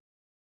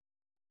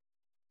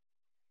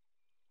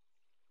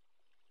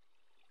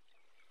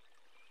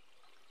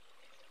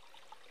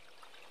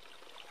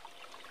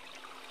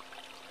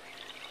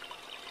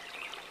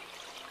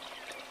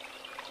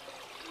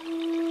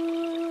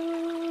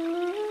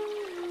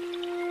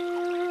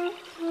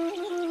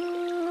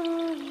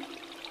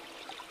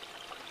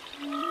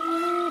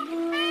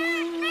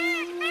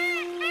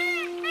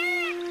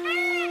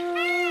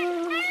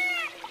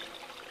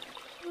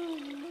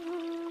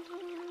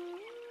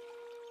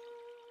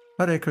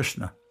Hare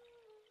Krishna.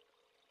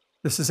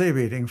 This is a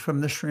reading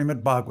from the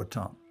Srimad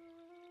Bhagavatam,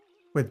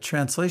 with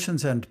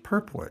translations and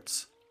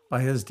purports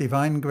by His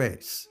Divine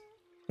Grace,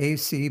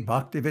 A.C.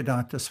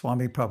 Bhaktivedanta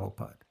Swami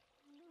Prabhupada.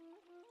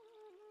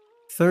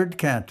 Third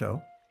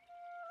Canto,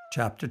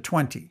 Chapter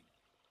 20,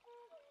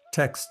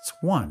 Texts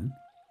 1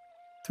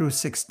 through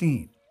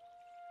 16.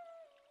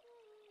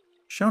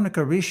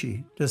 Shaunaka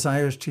Rishi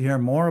desires to hear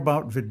more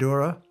about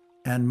Vidura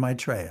and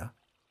Maitreya,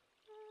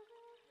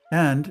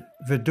 and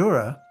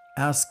Vidura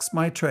asks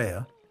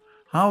Maitreya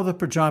how the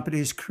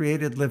Prajapatis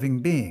created living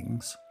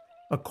beings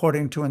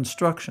according to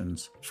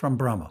instructions from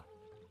Brahma.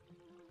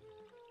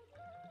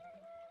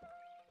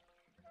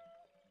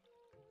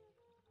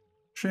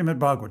 Srimad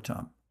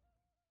Bhagavatam,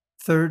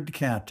 Third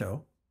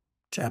Canto,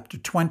 Chapter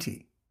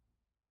 20,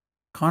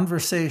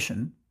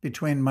 Conversation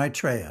between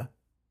Maitreya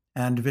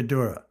and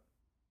Vidura.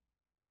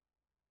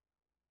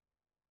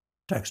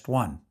 Text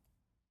 1.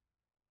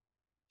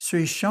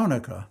 Sri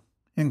Shaunaka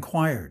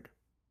inquired,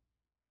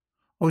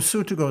 O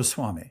Suta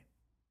Goswami,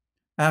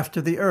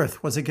 after the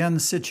earth was again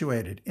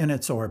situated in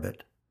its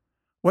orbit,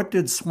 what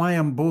did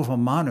Swayambhuva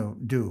Manu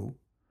do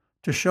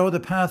to show the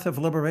path of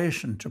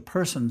liberation to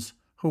persons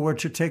who were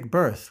to take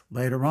birth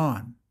later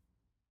on?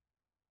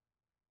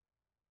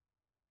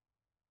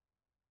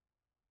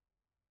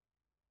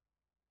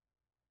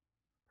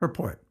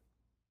 Purport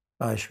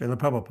by Srila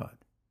Prabhupada.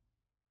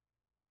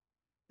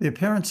 The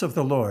appearance of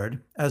the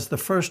Lord as the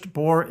first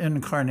boar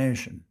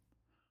incarnation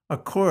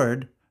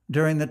occurred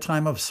during the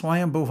time of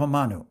Swayambhuva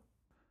Manu,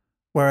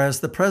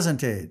 whereas the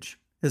present age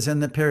is in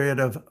the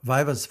period of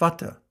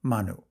Vaivasvata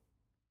Manu.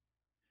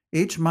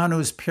 Each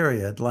Manu's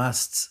period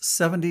lasts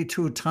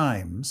 72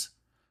 times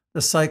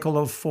the cycle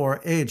of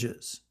 4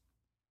 ages,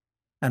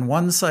 and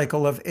one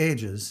cycle of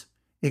ages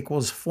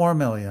equals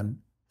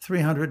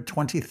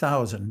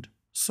 4,320,000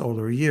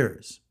 solar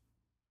years.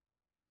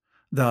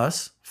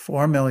 Thus,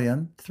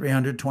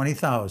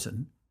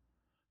 4,320,000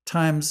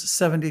 times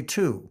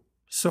 72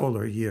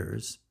 solar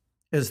years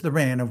is the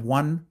reign of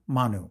one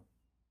Manu.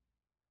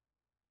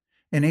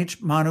 In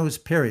each Manu's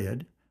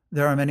period,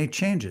 there are many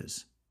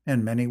changes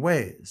in many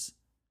ways,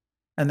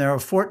 and there are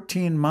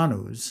 14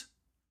 Manus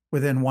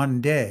within one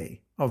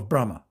day of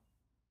Brahma.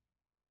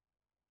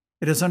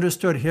 It is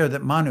understood here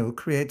that Manu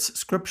creates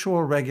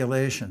scriptural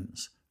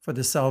regulations for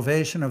the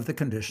salvation of the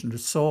conditioned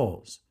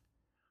souls,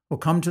 who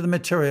come to the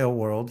material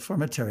world for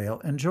material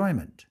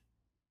enjoyment.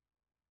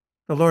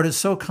 The Lord is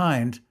so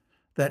kind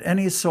that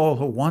any soul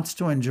who wants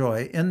to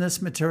enjoy in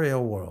this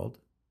material world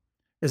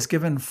is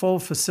given full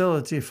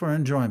facility for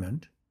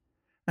enjoyment,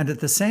 and at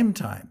the same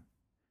time,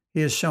 he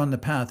is shown the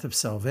path of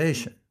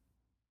salvation.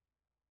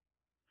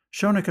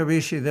 Shaunaka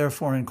Rishi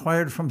therefore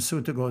inquired from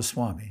Suta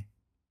Goswami,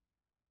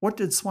 what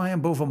did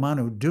Swayambhuva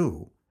Manu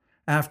do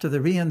after the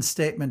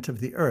reinstatement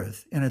of the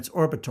earth in its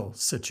orbital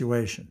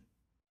situation?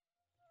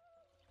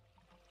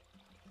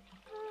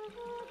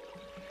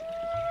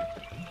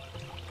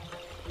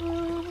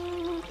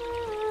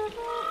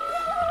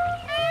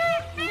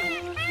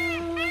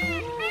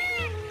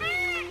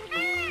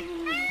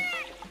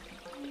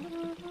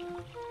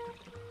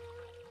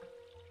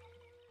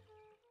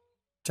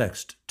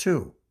 Text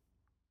 2.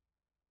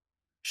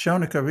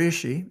 Shaunaka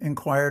Rishi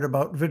inquired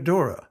about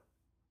Vidura,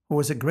 who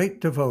was a great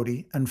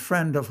devotee and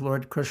friend of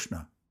Lord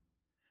Krishna,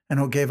 and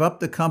who gave up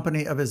the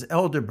company of his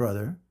elder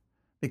brother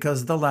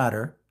because the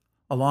latter,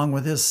 along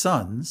with his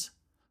sons,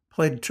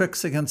 played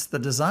tricks against the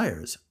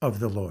desires of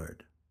the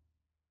Lord.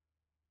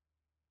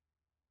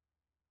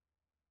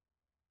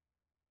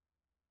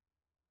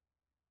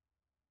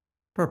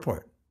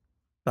 Purport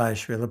by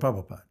Srila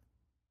Prabhupada.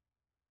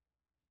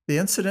 The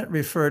incident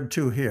referred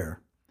to here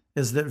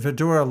is that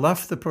Vidura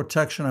left the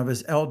protection of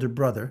his elder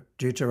brother,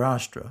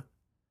 Dhritarashtra,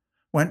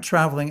 went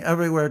traveling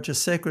everywhere to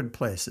sacred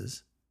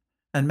places,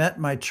 and met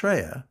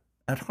Maitreya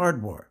at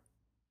Hardwar.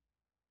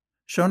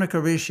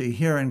 Shaunaka Rishi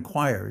here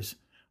inquires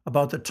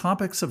about the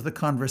topics of the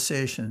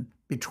conversation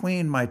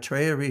between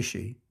Maitreya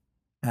Rishi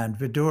and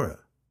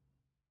Vidura.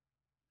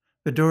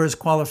 Vidura's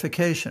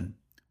qualification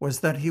was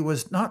that he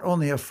was not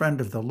only a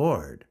friend of the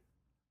Lord,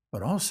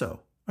 but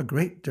also a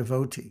great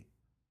devotee.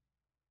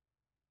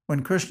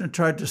 When Krishna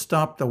tried to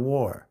stop the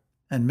war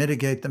and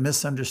mitigate the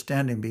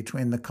misunderstanding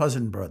between the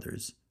cousin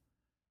brothers,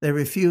 they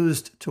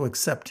refused to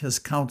accept his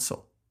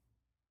counsel.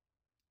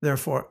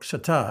 Therefore,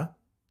 Kshata,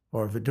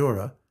 or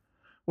Vidura,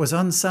 was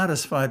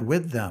unsatisfied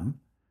with them,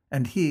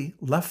 and he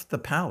left the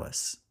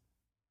palace.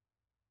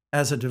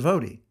 As a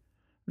devotee,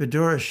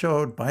 Vidura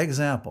showed by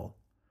example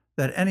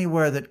that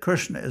anywhere that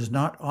Krishna is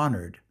not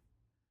honored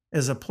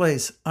is a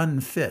place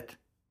unfit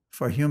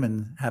for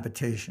human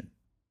habitation.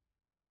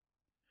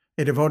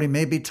 A devotee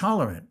may be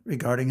tolerant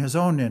regarding his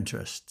own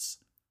interests,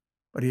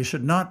 but he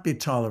should not be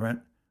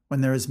tolerant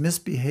when there is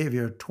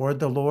misbehavior toward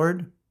the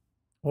Lord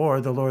or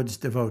the Lord's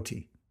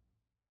devotee.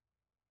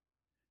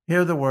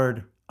 Here the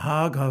word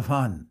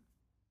Aghavan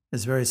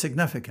is very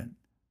significant,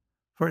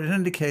 for it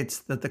indicates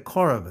that the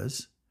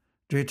Kauravas,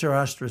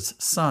 Dhritarashtra's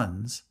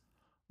sons,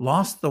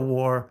 lost the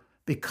war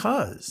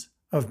because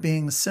of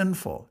being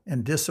sinful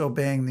in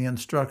disobeying the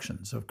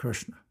instructions of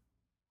Krishna.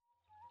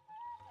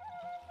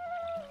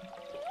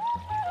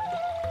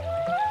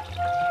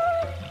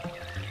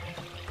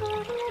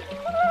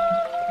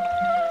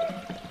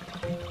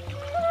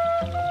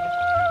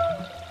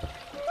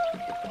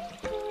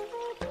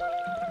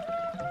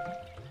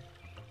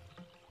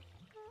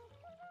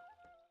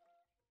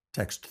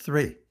 Text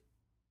 3.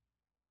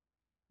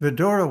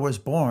 Vidura was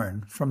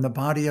born from the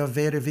body of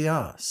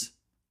Vedavyas,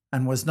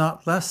 and was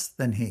not less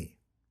than he.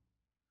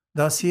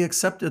 Thus he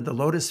accepted the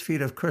lotus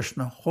feet of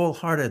Krishna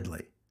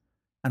wholeheartedly,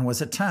 and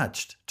was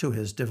attached to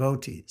his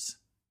devotees.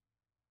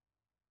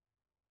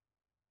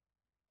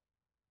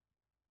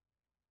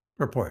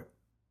 Purport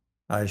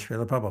by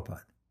Srila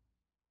Prabhupada.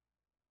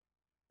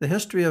 The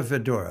history of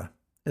Vidura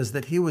is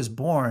that he was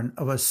born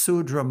of a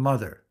Sudra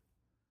mother,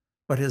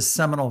 but his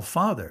seminal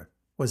father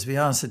was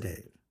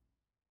Vyasadeva.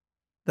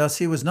 Thus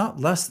he was not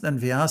less than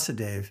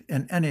Vyasadeva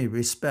in any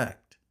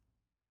respect.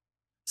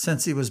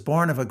 Since he was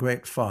born of a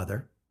great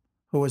father,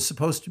 who was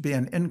supposed to be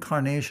an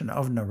incarnation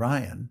of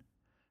Narayan,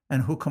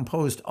 and who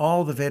composed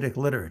all the Vedic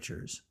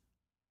literatures,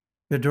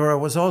 Vidura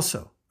was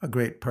also a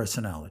great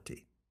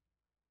personality.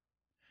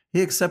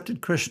 He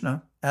accepted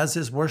Krishna as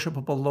his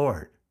worshipable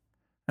Lord,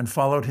 and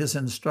followed his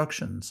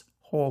instructions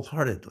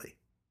wholeheartedly.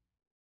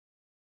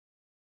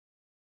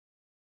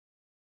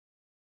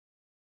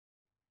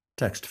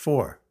 Text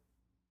 4.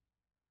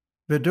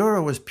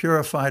 Vidura was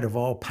purified of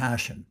all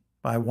passion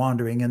by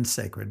wandering in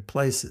sacred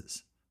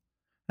places,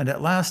 and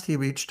at last he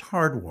reached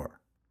Hardwar,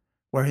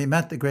 where he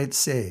met the great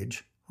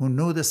sage who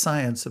knew the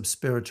science of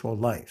spiritual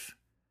life,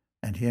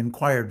 and he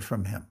inquired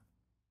from him.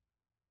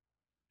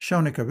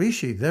 Shaunika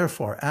Rishi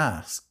therefore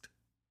asked,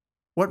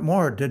 "What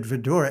more did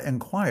Vidura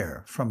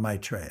inquire from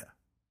Maitreya?"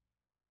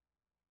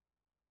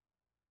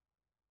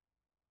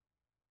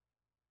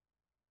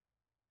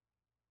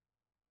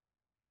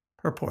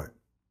 Purport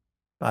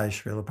by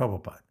Srila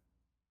Prabhupada.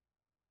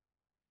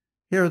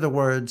 Here the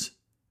words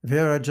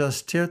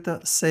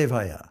Virajastirtha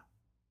Sevaya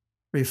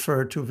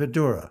refer to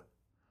Vidura,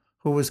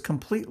 who was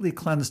completely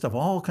cleansed of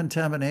all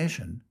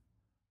contamination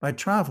by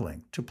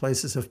traveling to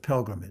places of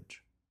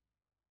pilgrimage.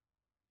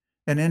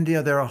 In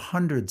India, there are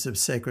hundreds of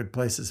sacred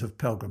places of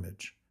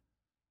pilgrimage,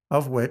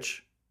 of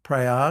which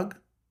Prayag,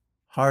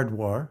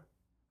 Hardwar,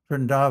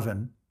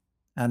 Vrindavan,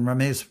 and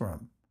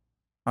Rameswaram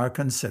are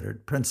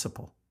considered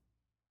principal.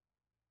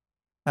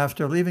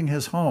 After leaving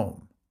his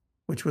home,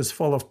 which was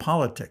full of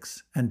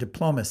politics and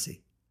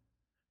diplomacy,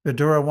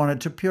 Vidura wanted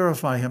to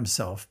purify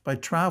himself by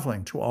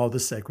traveling to all the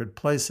sacred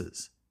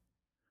places,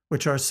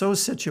 which are so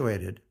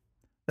situated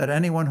that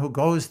anyone who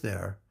goes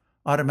there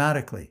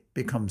automatically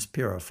becomes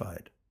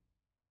purified.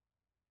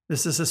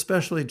 This is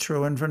especially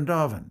true in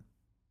Vrindavan.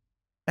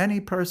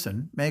 Any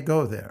person may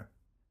go there,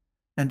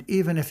 and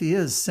even if he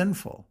is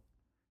sinful,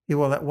 he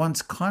will at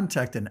once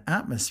contact an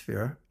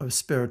atmosphere of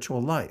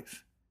spiritual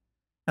life,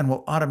 and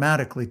will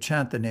automatically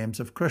chant the names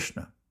of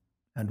Krishna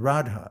and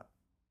Radha.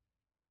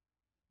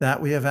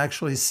 That we have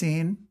actually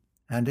seen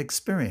and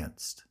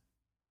experienced.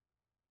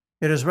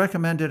 It is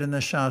recommended in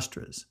the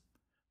Shastras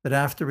that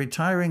after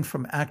retiring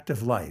from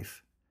active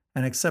life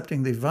and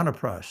accepting the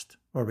Vanaprastha,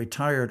 or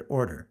retired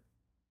order,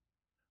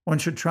 one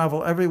should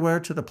travel everywhere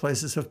to the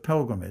places of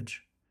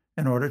pilgrimage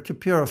in order to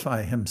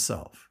purify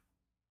himself.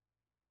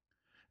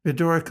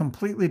 Vidura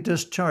completely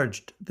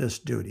discharged this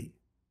duty,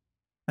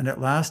 and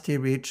at last he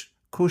reached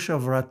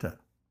Kushavrata,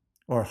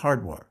 or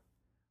Hardwar,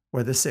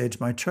 where the sage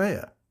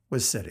Maitreya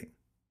was sitting.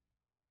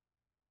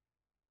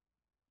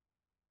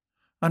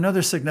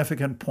 Another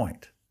significant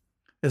point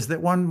is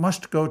that one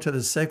must go to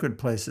the sacred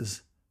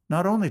places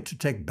not only to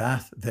take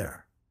bath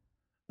there,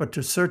 but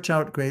to search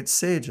out great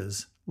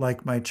sages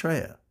like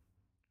Maitreya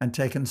and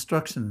take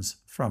instructions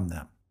from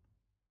them.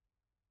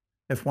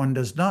 If one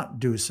does not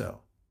do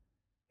so,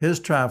 his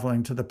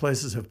traveling to the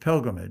places of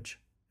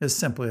pilgrimage is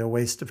simply a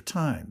waste of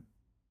time.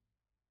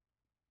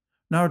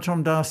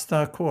 Narottam Das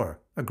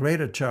Thakur, a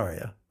great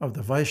acharya of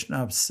the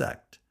Vaishnav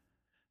sect,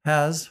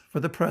 has, for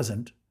the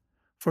present,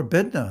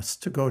 forbidden us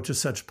to go to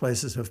such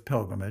places of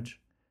pilgrimage,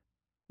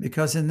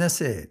 because in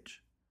this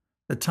age,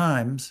 the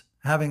times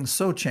having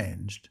so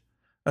changed,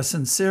 a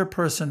sincere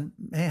person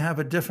may have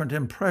a different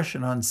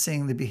impression on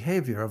seeing the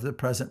behavior of the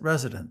present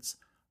residents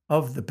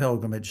of the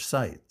pilgrimage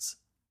sites.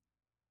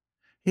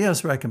 He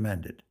has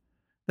recommended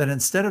that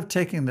instead of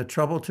taking the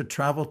trouble to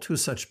travel to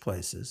such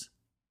places,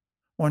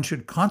 one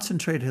should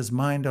concentrate his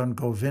mind on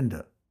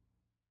Govinda,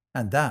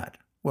 and that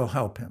will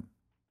help him.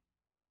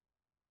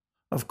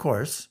 Of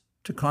course,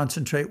 to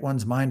concentrate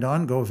one's mind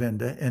on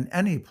Govinda in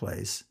any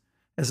place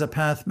is a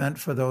path meant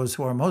for those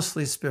who are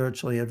mostly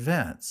spiritually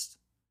advanced.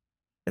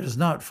 It is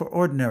not for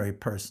ordinary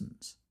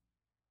persons.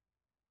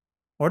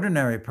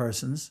 Ordinary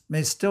persons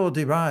may still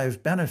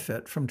derive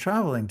benefit from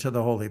traveling to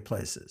the holy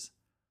places,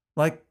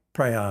 like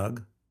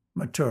Prayag,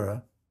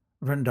 Mathura,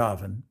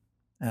 Vrindavan,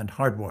 and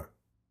Hardwar.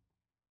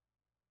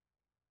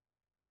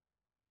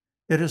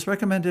 It is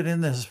recommended in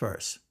this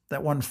verse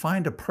that one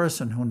find a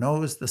person who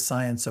knows the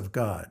science of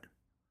God,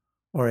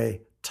 or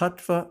a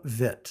tattva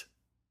vit.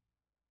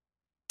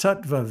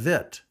 Tattva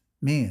vit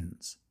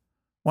means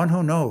one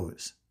who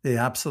knows the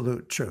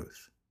absolute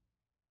truth.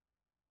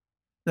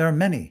 There are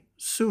many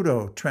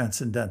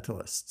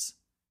pseudo-transcendentalists,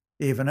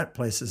 even at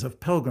places of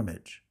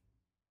pilgrimage.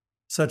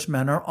 Such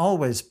men are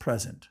always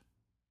present,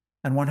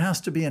 and one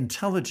has to be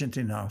intelligent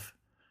enough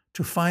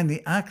to find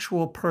the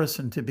actual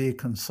person to be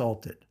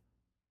consulted.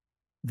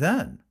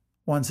 Then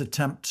one's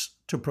attempts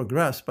to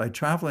progress by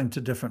traveling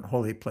to different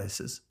holy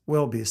places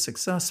will be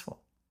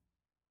successful.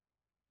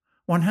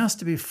 One has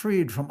to be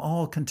freed from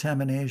all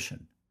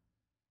contamination,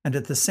 and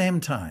at the same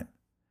time,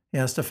 he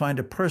has to find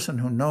a person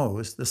who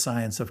knows the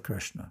science of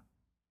Krishna.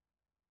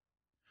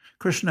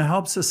 Krishna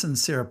helps a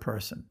sincere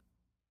person.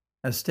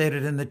 As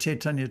stated in the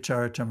Chaitanya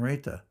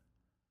Charitamrita,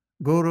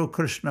 Guru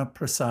Krishna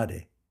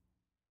Prasadi.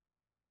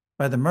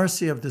 By the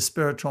mercy of the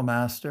spiritual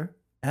master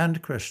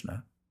and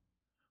Krishna,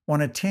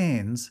 one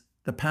attains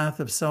the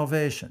path of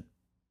salvation,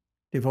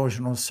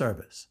 devotional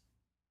service.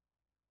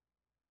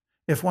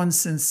 If one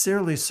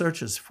sincerely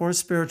searches for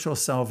spiritual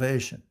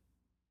salvation,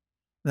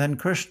 then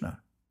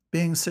Krishna,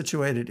 being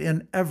situated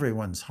in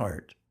everyone's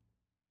heart,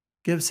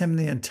 gives him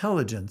the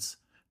intelligence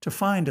to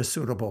find a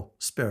suitable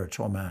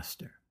spiritual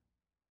master.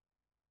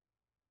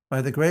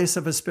 By the grace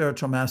of a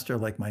spiritual master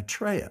like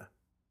Maitreya,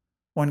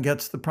 one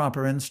gets the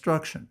proper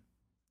instruction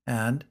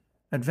and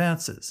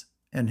advances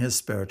in his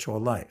spiritual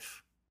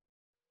life.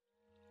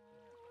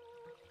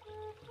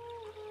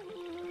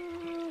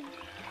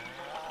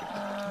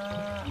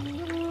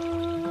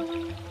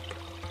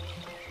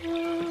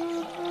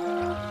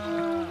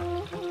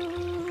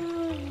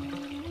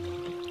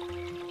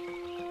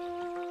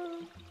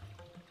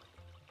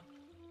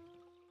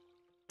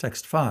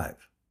 Text 5.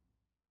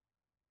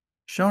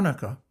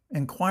 Shaunaka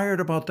inquired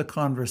about the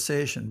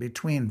conversation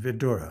between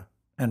Vidura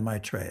and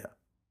Maitreya.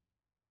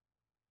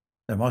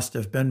 There must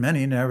have been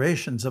many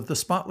narrations of the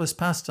spotless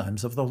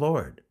pastimes of the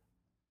Lord.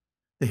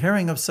 The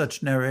hearing of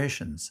such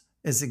narrations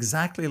is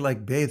exactly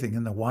like bathing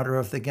in the water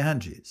of the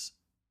Ganges,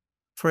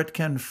 for it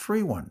can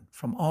free one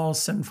from all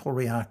sinful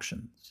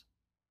reactions.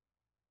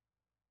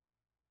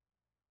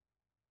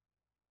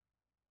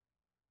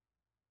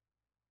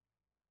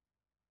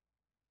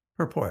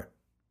 Purport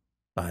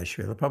by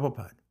Srila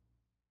Prabhupada.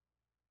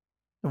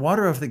 The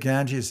water of the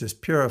Ganges is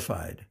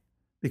purified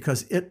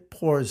because it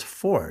pours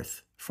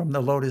forth from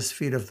the lotus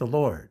feet of the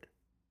Lord.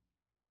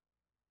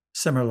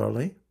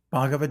 Similarly,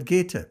 Bhagavad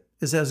Gita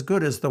is as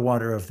good as the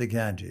water of the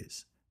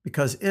Ganges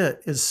because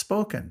it is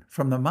spoken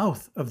from the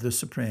mouth of the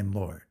Supreme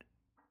Lord.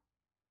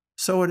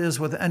 So it is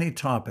with any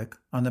topic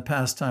on the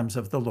pastimes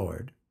of the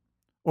Lord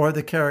or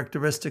the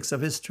characteristics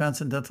of his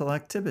transcendental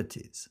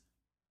activities.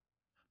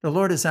 The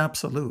Lord is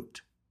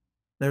absolute.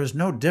 There is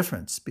no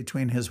difference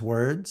between his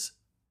words,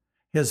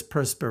 his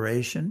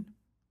perspiration,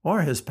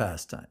 or his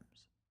pastimes.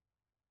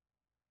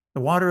 The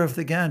water of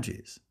the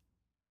Ganges,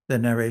 the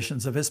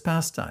narrations of his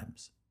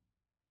pastimes,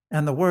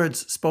 and the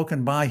words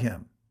spoken by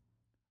him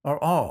are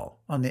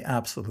all on the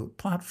absolute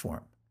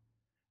platform,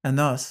 and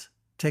thus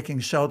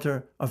taking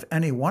shelter of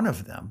any one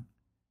of them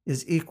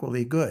is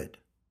equally good.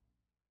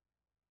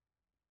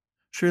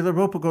 Srila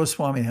Rupa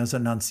Goswami has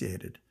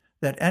enunciated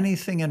that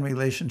anything in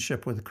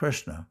relationship with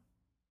Krishna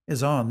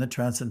is on the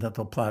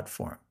transcendental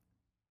platform.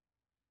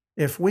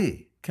 If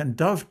we can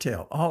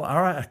dovetail all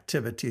our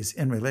activities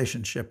in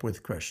relationship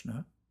with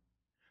Krishna,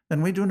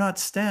 then we do not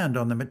stand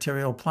on the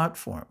material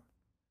platform,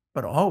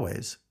 but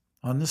always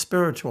on the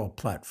spiritual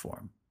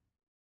platform.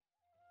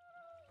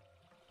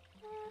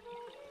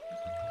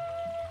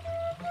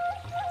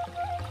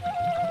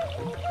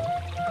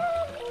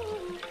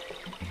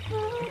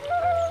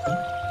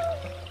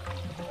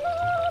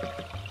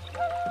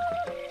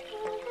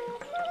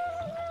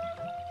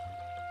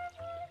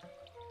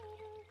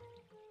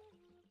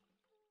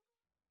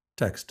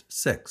 Text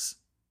 6.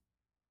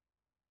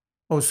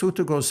 O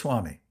Suta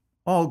Goswami,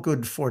 all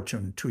good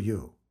fortune to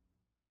you.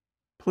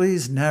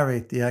 Please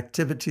narrate the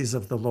activities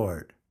of the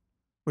Lord,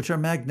 which are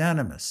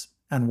magnanimous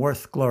and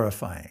worth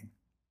glorifying.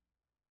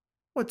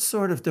 What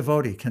sort of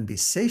devotee can be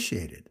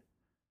satiated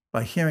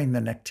by hearing the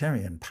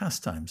nectarian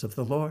pastimes of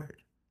the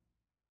Lord?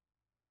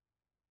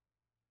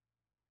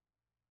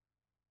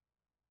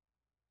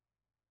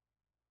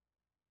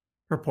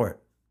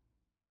 Purport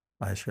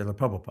by Srila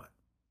Prabhupada.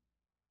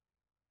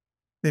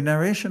 The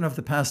narration of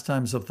the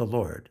pastimes of the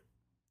Lord,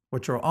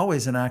 which are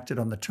always enacted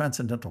on the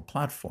transcendental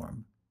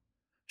platform,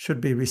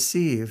 should be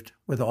received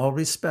with all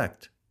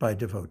respect by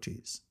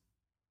devotees.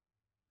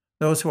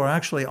 Those who are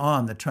actually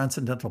on the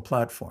transcendental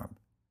platform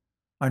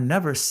are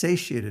never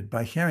satiated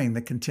by hearing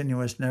the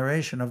continuous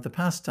narration of the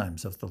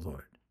pastimes of the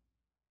Lord.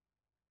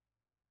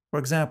 For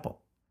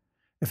example,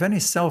 if any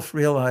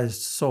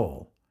self-realized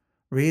soul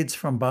reads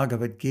from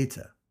Bhagavad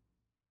Gita,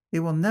 he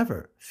will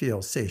never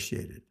feel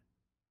satiated.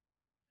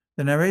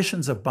 The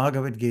narrations of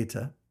Bhagavad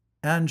Gita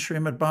and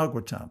Srimad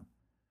Bhagavatam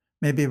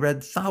may be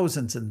read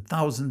thousands and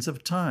thousands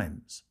of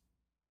times,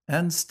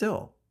 and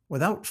still,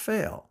 without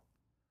fail,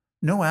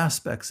 no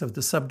aspects of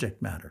the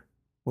subject matter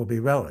will be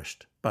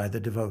relished by the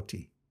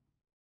devotee.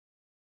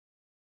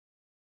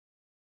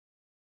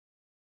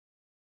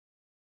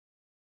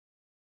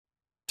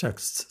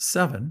 Texts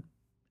 7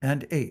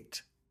 and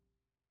 8.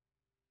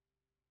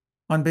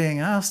 On being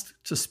asked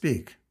to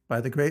speak by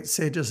the great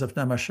sages of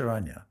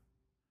Naimisharanya,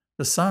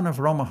 the son of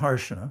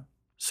Ramaharshana,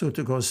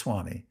 Suta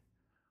Goswami,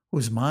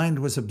 whose mind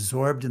was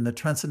absorbed in the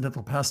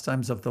transcendental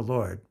pastimes of the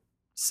Lord,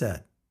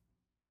 said,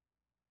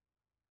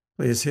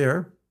 "Please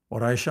hear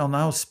what I shall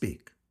now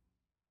speak.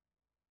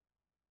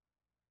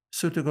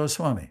 Sutta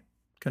Goswami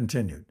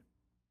continued.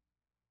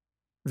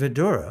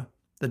 Vidura,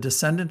 the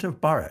descendant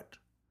of Bharat,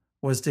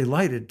 was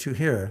delighted to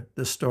hear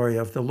the story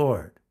of the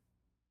Lord,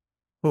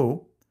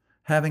 who,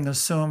 having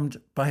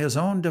assumed by his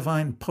own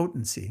divine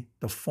potency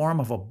the form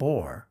of a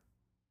boar,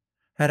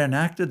 had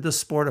enacted the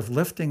sport of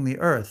lifting the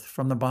earth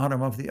from the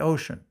bottom of the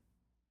ocean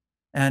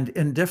and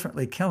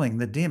indifferently killing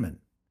the demon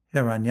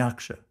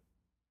Hiranyaksha.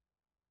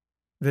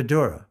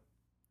 Vidura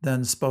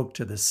then spoke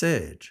to the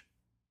sage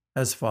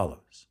as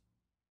follows.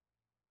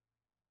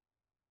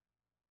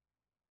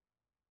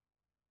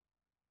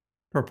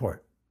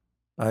 Purport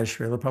by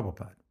Srila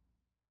Prabhupada.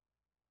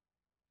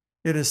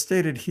 It is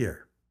stated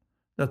here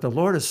that the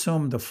Lord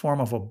assumed the form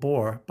of a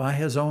boar by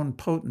his own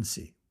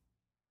potency.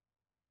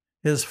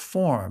 His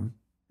form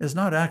is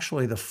not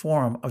actually the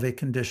form of a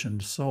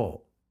conditioned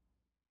soul.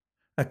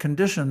 A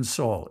conditioned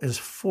soul is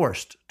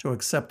forced to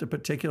accept a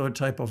particular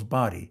type of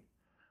body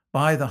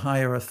by the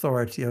higher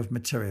authority of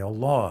material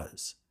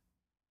laws.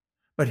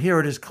 But here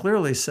it is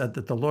clearly said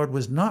that the Lord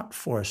was not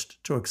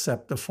forced to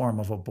accept the form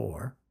of a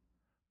boar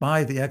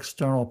by the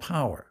external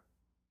power.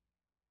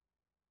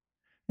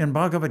 In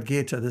Bhagavad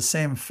Gita, the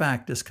same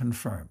fact is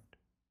confirmed.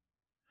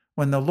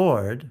 When the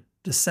Lord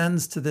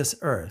descends to this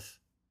earth,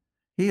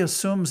 he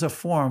assumes a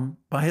form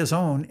by his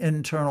own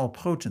internal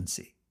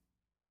potency.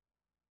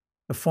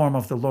 The form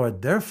of the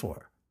Lord,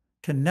 therefore,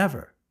 can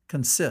never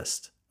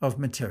consist of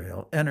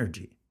material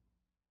energy.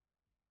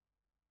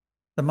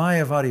 The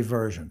Mayavadi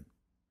version,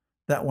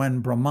 that when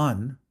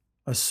Brahman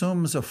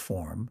assumes a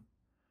form,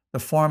 the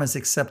form is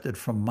accepted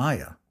from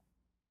Maya,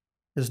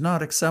 is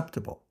not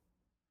acceptable,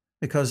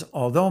 because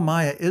although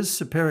Maya is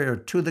superior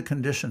to the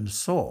conditioned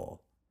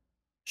soul,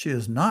 she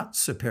is not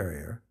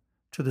superior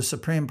to the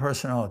Supreme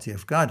Personality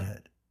of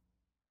Godhead.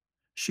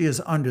 She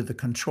is under the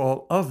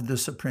control of the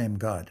Supreme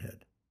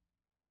Godhead,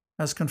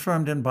 as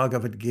confirmed in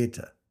Bhagavad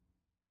Gita.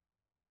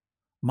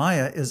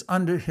 Maya is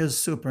under his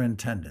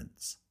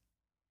superintendence.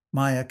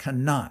 Maya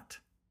cannot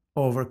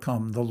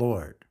overcome the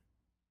Lord.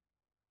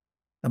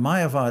 The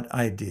Mayavad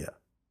idea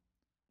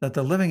that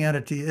the living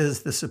entity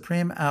is the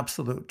supreme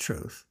absolute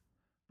truth,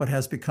 but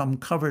has become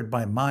covered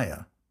by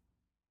Maya,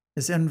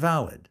 is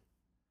invalid,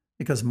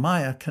 because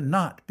Maya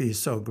cannot be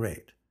so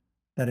great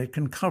that it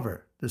can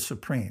cover the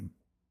Supreme.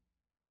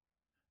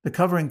 The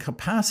covering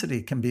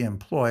capacity can be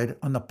employed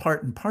on the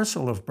part and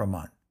parcel of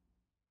Brahman,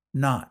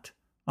 not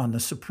on the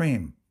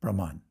Supreme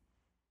Brahman.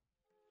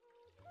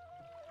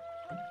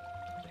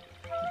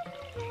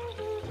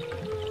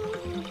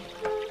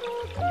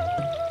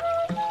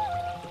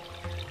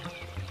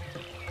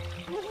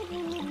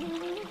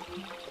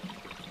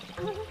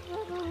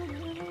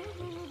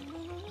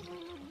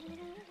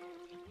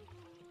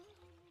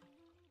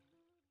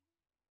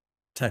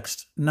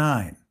 Text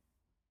 9.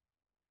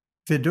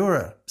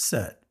 Vidura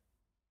said,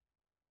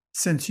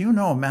 "Since you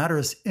know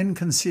matters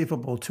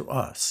inconceivable to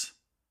us,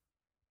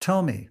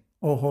 tell me,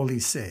 O holy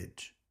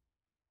sage,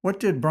 what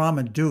did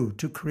Brahma do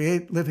to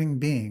create living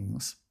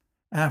beings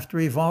after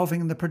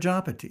evolving the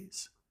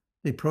Prajapatis,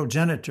 the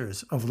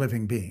progenitors of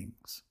living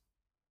beings?"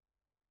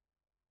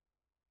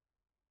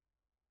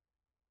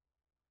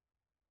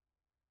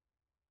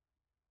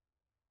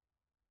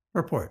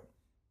 Purport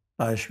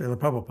by Srila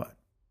Prabhupada.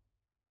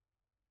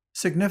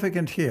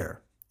 Significant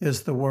here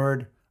is the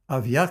word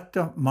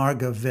avyakta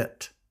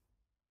margavit,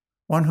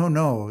 one who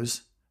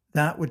knows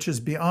that which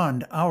is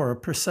beyond our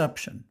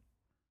perception.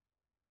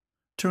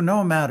 To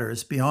know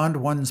matters beyond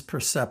one's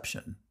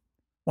perception,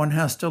 one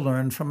has to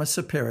learn from a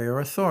superior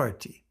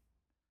authority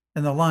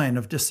in the line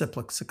of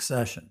disciplic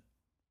succession.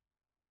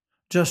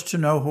 Just to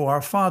know who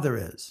our father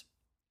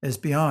is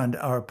beyond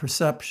our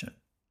perception.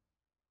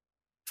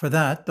 For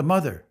that, the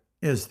mother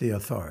is the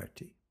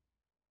authority.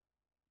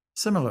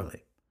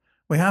 Similarly,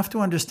 we have to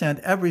understand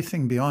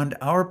everything beyond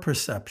our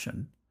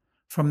perception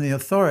from the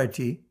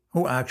authority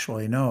who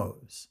actually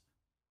knows.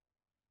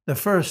 The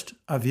first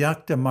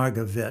avyakta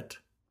margavit,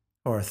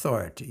 or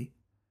authority,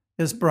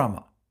 is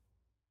Brahma,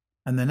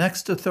 and the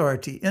next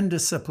authority in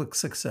disciplic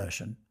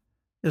succession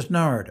is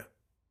Narada.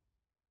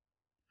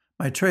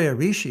 Maitreya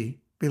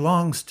Rishi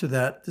belongs to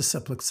that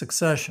disciplic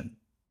succession,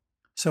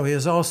 so he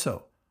is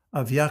also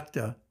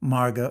avyakta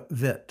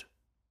margavit.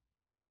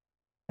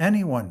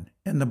 Anyone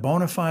in the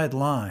bona fide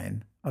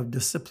line of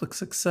disciplic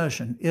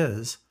succession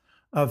is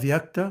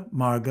avyakta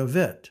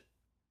margavit,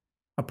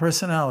 a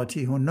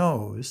personality who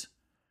knows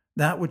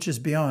that which is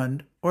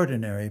beyond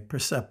ordinary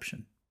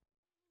perception.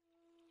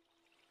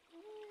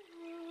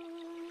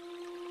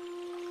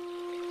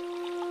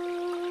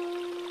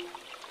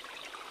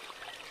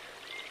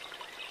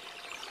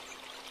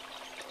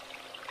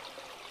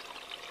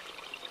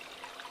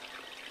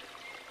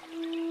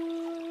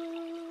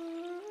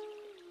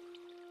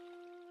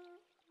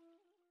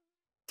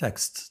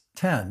 Texts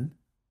 10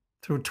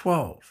 through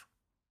 12.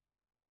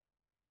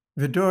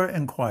 Vidura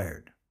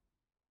inquired,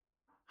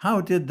 how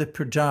did the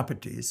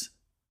Prajapatis,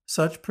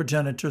 such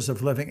progenitors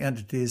of living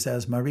entities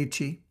as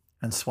Marichi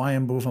and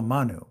Swayambhuva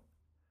Manu,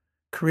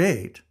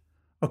 create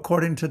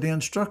according to the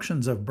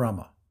instructions of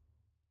Brahma?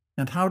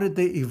 And how did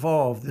they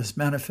evolve this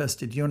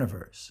manifested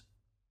universe?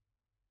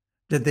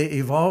 Did they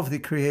evolve the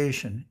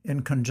creation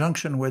in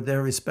conjunction with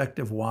their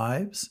respective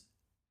wives?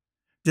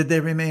 Did they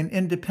remain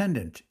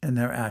independent in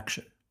their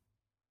action?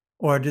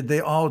 Or did they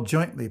all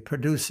jointly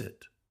produce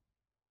it?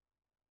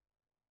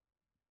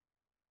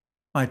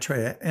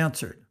 Maitreya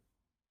answered,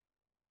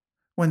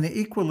 when the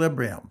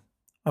equilibrium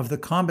of the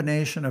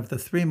combination of the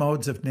three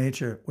modes of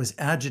nature was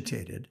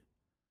agitated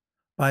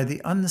by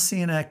the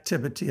unseen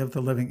activity of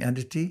the living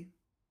entity,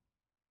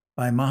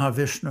 by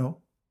Mahavishnu,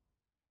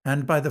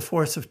 and by the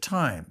force of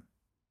time,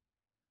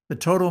 the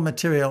total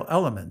material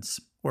elements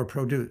were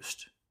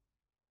produced.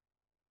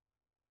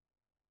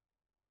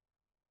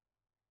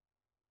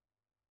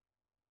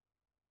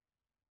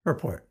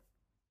 Purport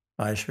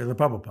by Srila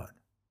Prabhupada.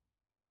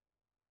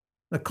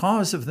 The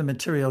cause of the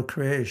material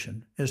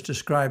creation is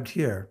described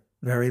here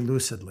very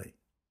lucidly.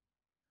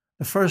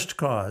 The first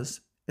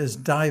cause is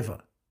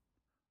Daiva,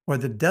 or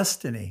the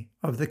destiny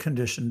of the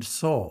conditioned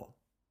soul.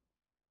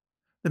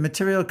 The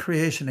material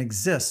creation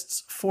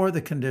exists for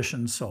the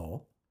conditioned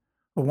soul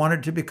who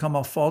wanted to become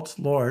a false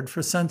lord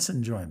for sense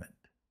enjoyment.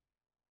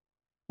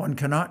 One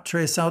cannot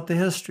trace out the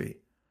history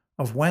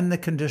of when the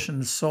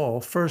conditioned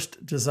soul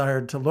first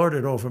desired to lord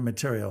it over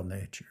material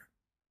nature.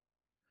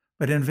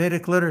 But in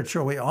Vedic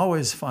literature, we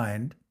always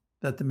find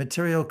that the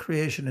material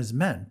creation is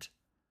meant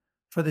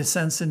for the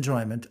sense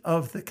enjoyment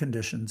of the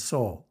conditioned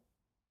soul.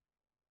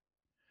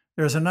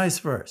 There is a nice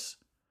verse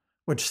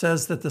which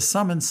says that the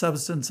sum and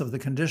substance of the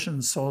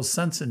conditioned soul's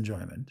sense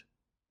enjoyment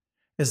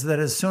is that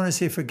as soon as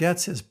he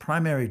forgets his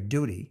primary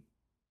duty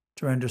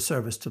to render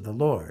service to the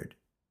Lord,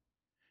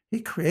 he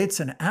creates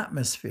an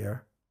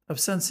atmosphere of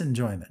sense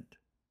enjoyment,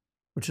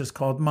 which is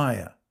called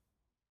Maya.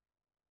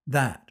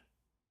 That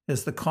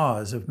is the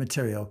cause of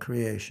material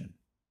creation.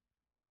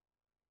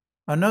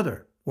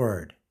 Another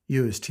word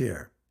used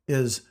here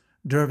is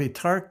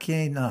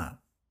durvitarkena.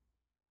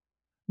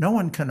 No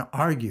one can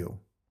argue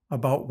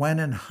about when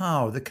and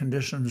how the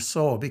conditioned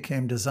soul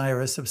became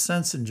desirous of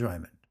sense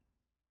enjoyment,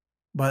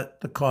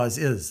 but the cause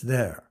is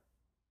there.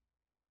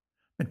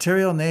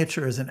 Material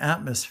nature is an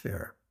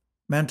atmosphere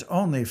meant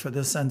only for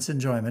the sense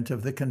enjoyment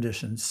of the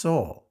conditioned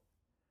soul,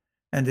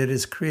 and it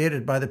is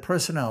created by the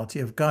personality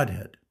of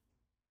Godhead.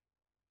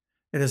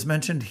 It is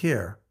mentioned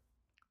here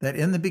that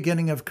in the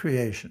beginning of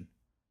creation,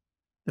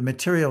 the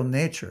material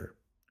nature,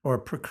 or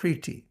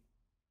Prakriti,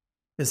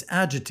 is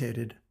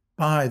agitated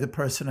by the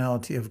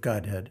personality of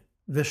Godhead,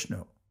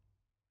 Vishnu.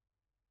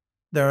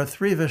 There are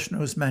three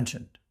Vishnus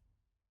mentioned.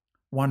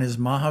 One is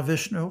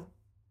Mahavishnu,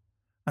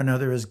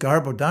 another is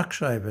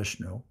Garbhodakshay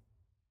Vishnu,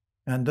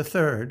 and the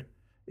third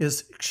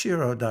is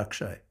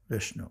Kshirodakshay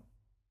Vishnu.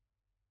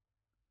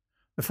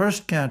 The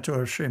first canto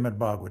of Srimad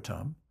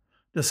Bhagavatam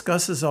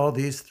discusses all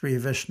these three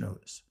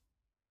Vishnus,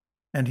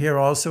 and here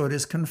also it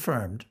is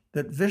confirmed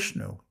that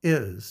Vishnu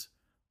is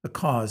the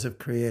cause of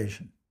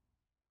creation.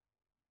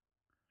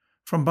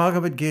 From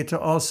Bhagavad Gita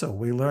also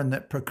we learn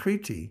that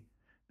Prakriti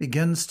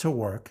begins to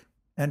work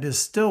and is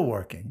still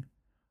working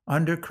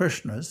under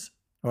Krishna's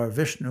or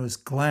Vishnu's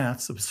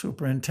glance of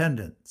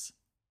superintendence,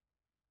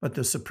 but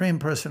the Supreme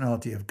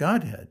Personality of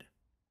Godhead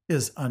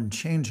is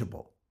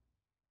unchangeable.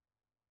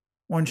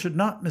 One should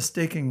not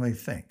mistakenly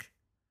think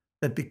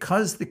that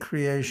because the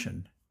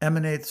creation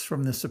emanates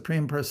from the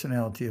Supreme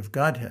Personality of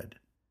Godhead,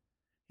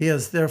 he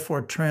has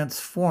therefore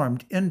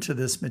transformed into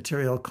this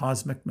material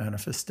cosmic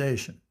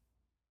manifestation.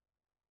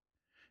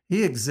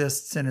 He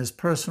exists in his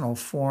personal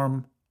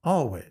form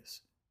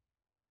always,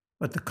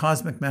 but the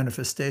cosmic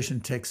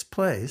manifestation takes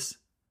place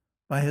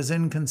by his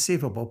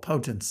inconceivable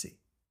potency.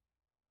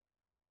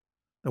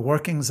 The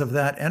workings of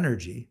that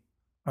energy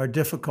are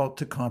difficult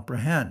to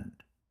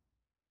comprehend,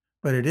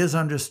 but it is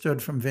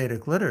understood from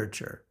Vedic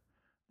literature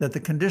that the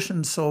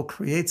conditioned soul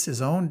creates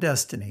his own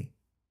destiny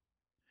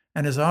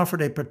and is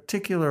offered a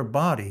particular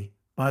body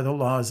by the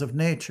laws of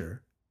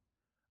nature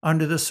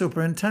under the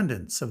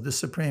superintendence of the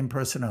Supreme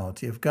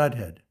Personality of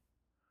Godhead,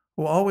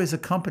 who always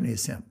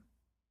accompanies him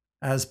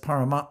as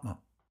Paramatma.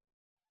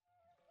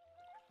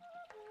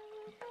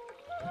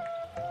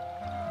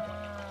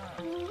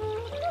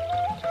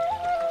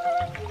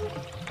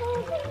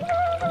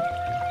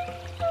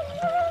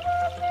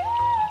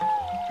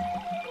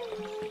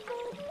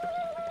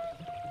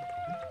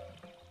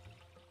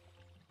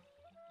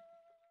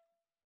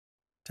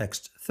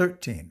 Text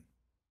 13.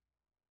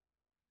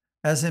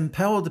 As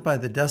impelled by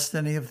the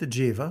destiny of the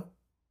jiva,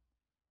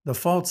 the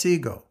false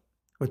ego,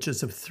 which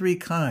is of three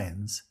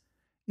kinds,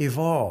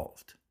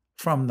 evolved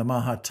from the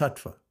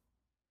Mahatattva,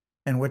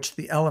 in which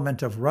the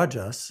element of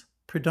rajas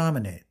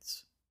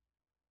predominates.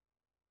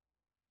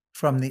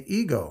 From the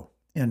ego,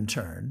 in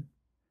turn,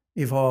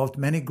 evolved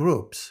many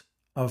groups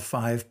of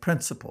 5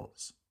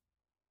 principles.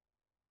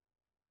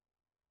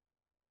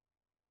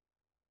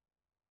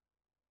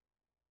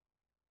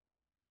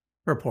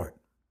 Purport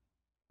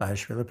by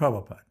Srila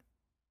Prabhupada.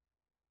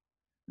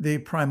 The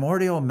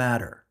primordial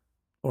matter,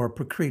 or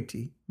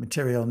Prakriti,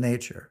 material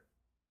nature,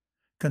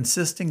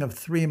 consisting of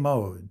 3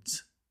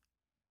 modes,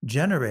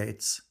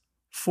 generates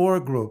 4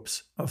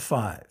 groups of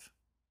 5.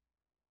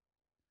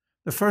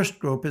 The first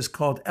group is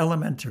called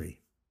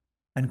elementary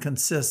and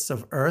consists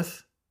of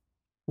earth,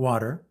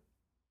 water,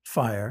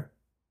 fire,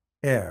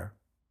 air,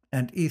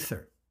 and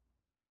ether.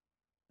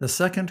 The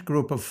second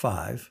group of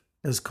 5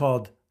 is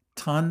called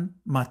Tan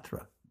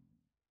Matra,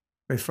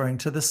 referring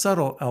to the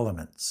subtle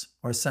elements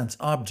or sense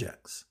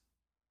objects: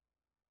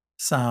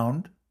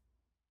 sound,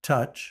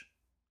 touch,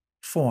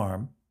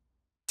 form,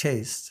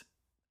 taste,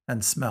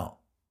 and smell.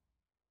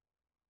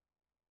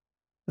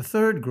 The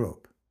third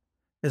group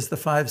is the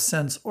 5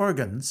 sense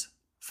organs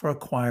for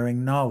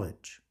acquiring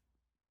knowledge: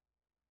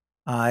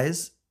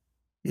 eyes,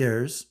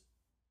 ears,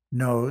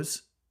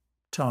 nose,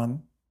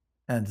 tongue,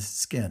 and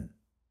skin.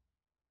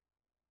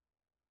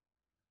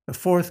 The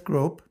fourth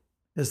group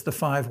is the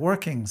 5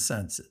 working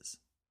senses: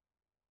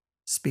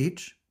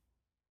 speech,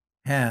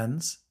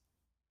 hands,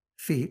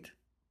 feet,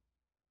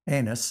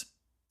 anus,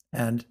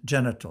 and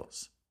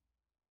genitals.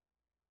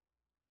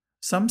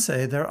 Some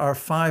say there are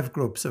 5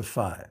 groups of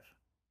 5.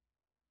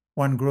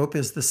 One group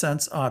is the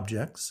sense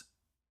objects,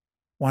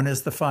 one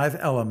is the 5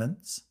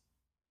 elements,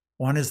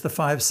 one is the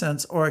 5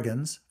 sense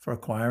organs for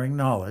acquiring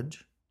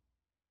knowledge,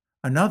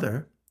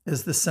 another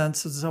is the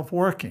senses of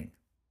working,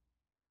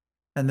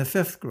 and the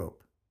 5th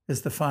group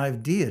is the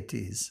 5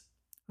 deities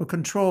who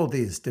control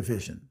these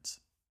divisions.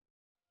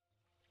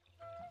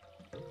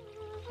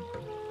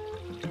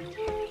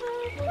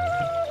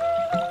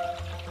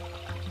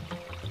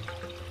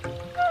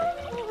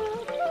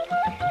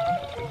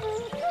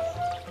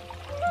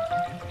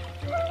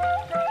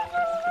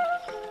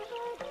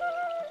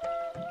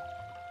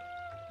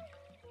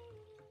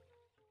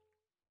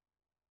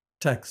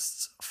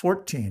 Texts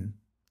 14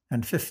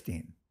 and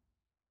 15.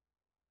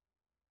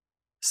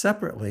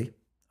 Separately,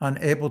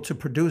 unable to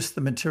produce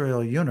the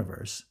material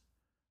universe,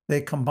 they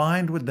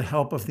combined with the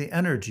help of the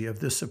energy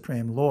of the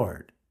Supreme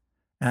Lord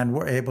and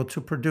were able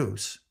to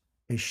produce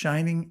a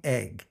shining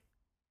egg.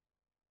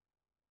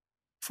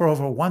 For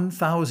over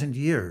 1,000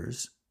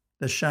 years,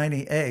 the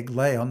shiny egg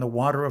lay on the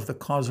water of the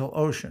causal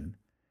ocean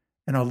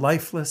in a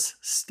lifeless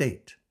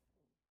state.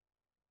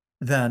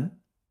 Then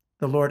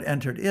the Lord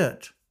entered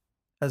it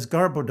as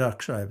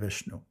Garbhodakshaya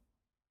Vishnu.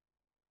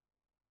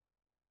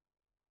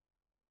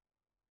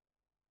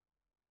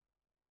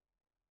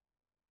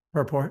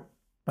 Purport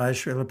by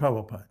Srila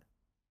Prabhupada.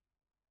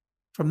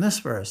 From this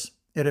verse,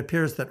 it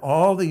appears that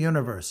all the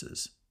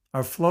universes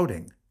are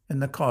floating in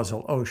the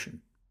causal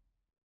ocean.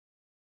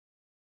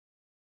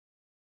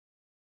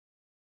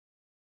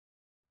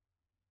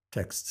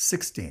 Text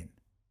 16.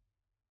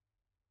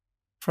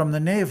 From the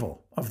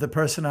navel of the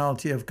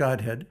personality of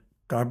Godhead,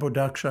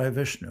 Garbhodakshaya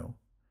Vishnu,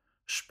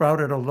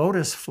 sprouted a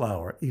lotus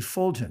flower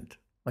effulgent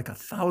like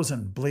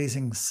 1,000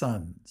 blazing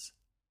suns.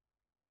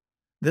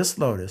 This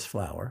lotus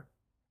flower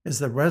is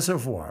the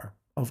reservoir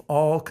of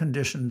all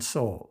conditioned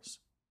souls.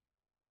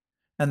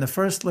 And the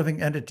first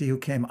living entity who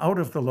came out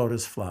of the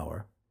lotus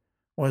flower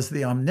was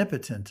the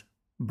omnipotent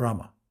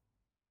Brahma.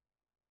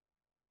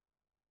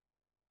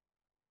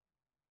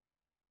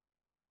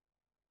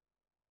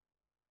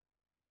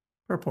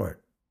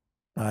 Purport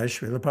by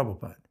Srila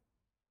Prabhupada.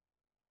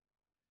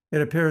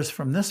 It appears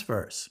from this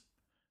verse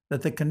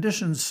that the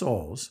conditioned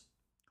souls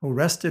who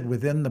rested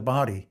within the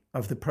body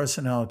of the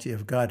personality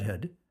of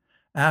Godhead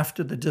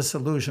after the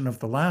dissolution of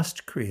the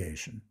last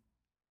creation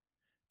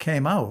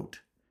came out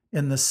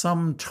in the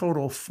sum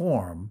total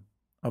form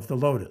of the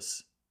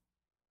lotus.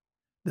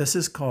 This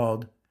is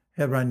called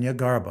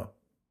Hiranyagarbha.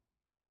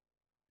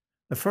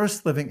 The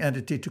first living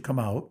entity to come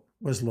out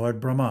was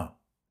Lord Brahma,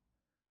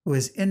 who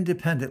is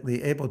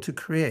independently able to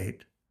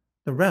create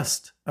the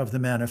rest of the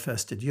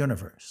manifested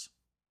universe.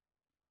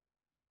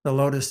 The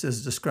lotus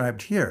is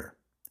described here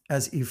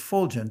as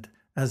effulgent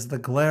as the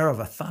glare of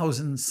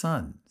 1,000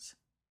 suns.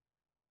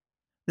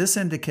 This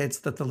indicates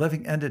that the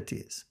living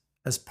entities,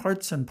 as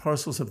parts and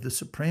parcels of the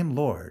Supreme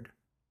Lord,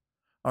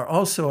 are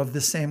also of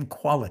the same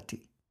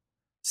quality,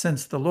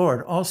 since the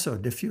Lord also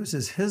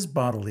diffuses his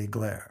bodily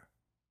glare,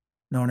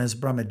 known as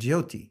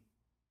Brahmajyoti.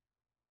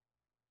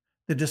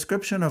 The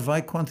description of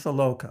Vaikuntha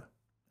Loka,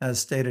 as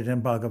stated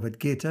in Bhagavad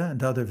Gita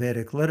and other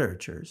Vedic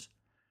literatures,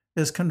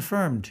 is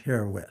confirmed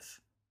herewith.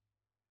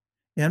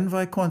 In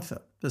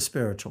Vaikuntha, the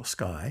spiritual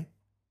sky,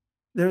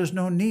 there is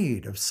no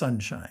need of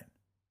sunshine,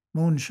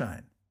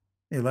 moonshine,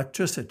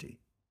 electricity,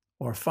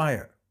 or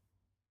fire.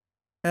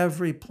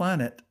 Every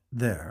planet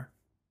there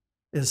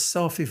is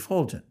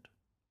self-effulgent,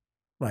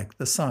 like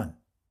the sun.